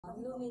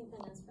low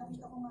maintenance project.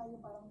 Nakita ko nga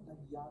yung parang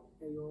nag-yacht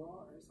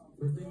kayo or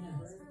something.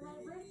 Yes, for my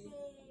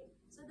birthday.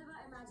 So diba,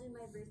 imagine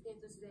my birthday,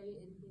 it was very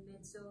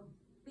intimate. So,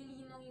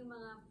 piliin lang yung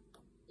mga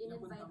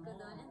in-invite ko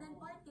doon. And then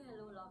party na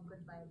low love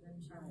goodbye doon,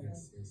 syempre.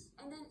 Yes.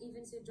 And then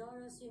even si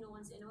Joros, you know,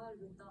 once in a while,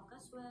 we talk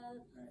as well.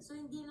 Right. So,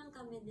 hindi lang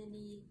kami din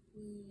ni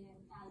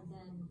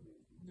Alden.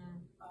 Yeah.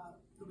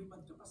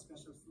 Lumipad ka pa,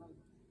 special flight.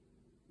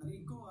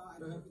 Narinig ko I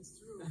don't know if it's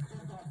true.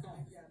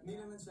 Hindi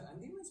naman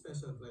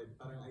special flight.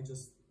 Parang I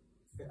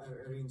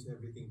arrange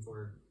everything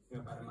for, you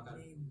know, para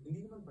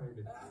hindi naman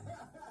private plane.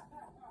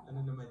 Ano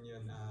naman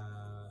yun,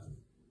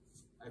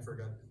 I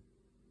forgot.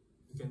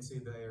 You can say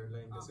the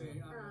airline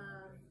kasi.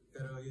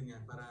 Pero yun nga,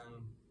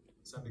 parang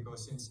sabi ko,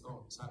 since,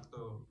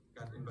 sakto,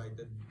 Kat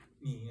invited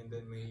me and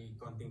then may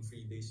konting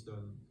free days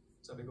doon.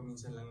 Sabi ko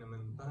minsan lang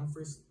naman, parang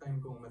first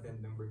time kong attend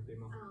ng birthday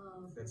mo.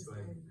 That's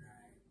why.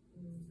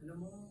 Alam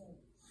mo,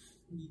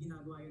 hindi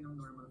ginagawa yun ng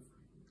normal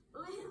friend.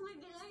 Uy,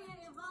 magalang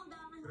yung iba, ang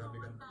daming Grabe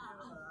ka. pumunta.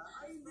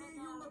 Ay, hindi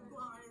yung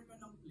mag-hire ka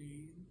ng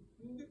plane.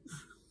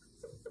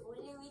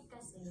 Holy Week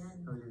kasi yan.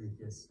 Holy Week,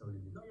 yes. Holy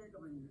Week. Lawyer ka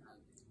ba ni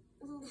Alden?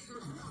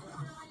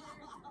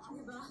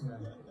 Diba?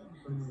 Yeah.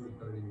 Holy Week,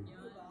 Holy Week.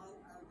 Diba,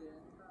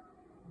 Alden,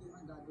 hindi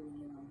naman gagawin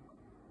niya ng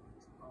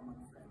common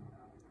friend.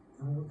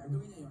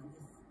 Gagawin niya yun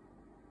if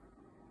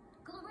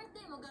Kung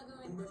birthday mo,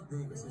 gagawin Kung mo.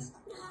 birthday kasi,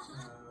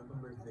 kung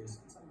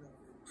birthdays.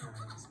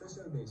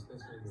 Special day.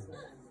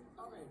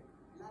 Okay,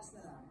 last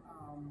na lang.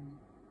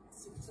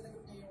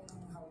 Sinagot niya yung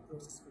how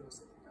close is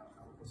close.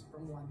 How close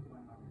from 1 to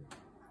 100.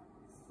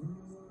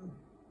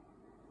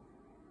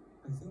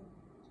 I think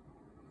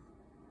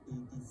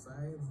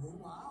 85. Oh,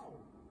 wow!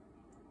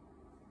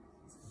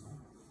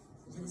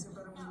 Kasi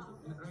parang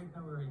right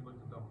now we're able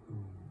to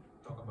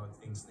talk about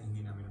things na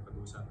hindi namin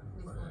napag-uusapan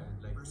before.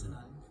 Like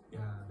Personal?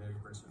 Yeah, very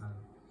personal.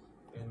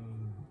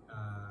 And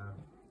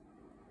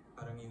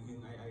parang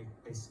yung I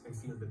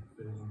feel that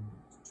the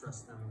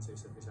trust namin sa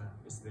isa't isa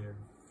is there.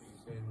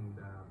 And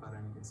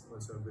parang it's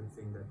also a good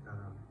thing that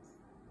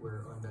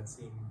we're on that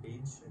same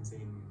page and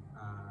same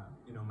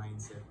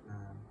mindset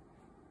na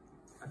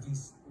at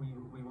least we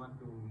want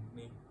to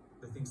make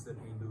the things that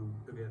we do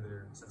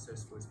together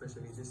successful,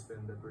 especially this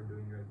film that we're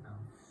doing right now.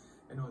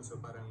 And also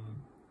parang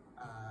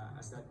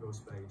as that goes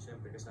by,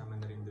 syempre kasama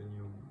na rin dun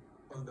yung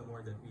all the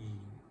more that we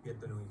get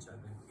to know each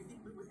other. You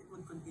think it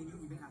would continue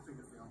even after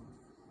the film?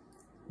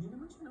 Hindi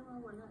naman siya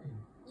nawawala eh.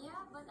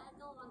 Yeah, but I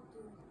don't want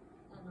to,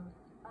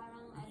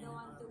 I don't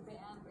want to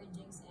preempt or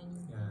jinx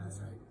anything. Yeah.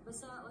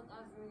 Basta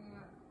whatever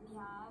we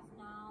have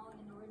now,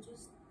 we're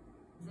just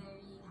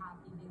very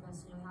happy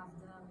because, we have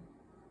the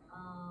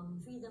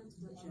freedom to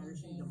do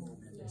Cherishing anything. the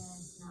moment.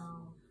 Yes,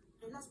 now.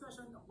 Okay, last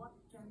question. What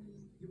can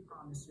you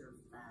promise your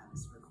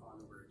fans or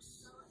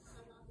followers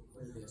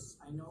for this?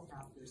 I know,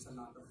 Cap, there's a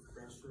lot of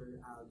pressure,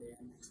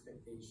 Alden,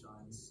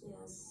 expectations.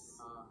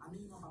 Yes. Ano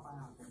yung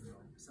mapapanakon nyo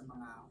sa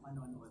mga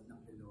manonood ng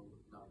Hello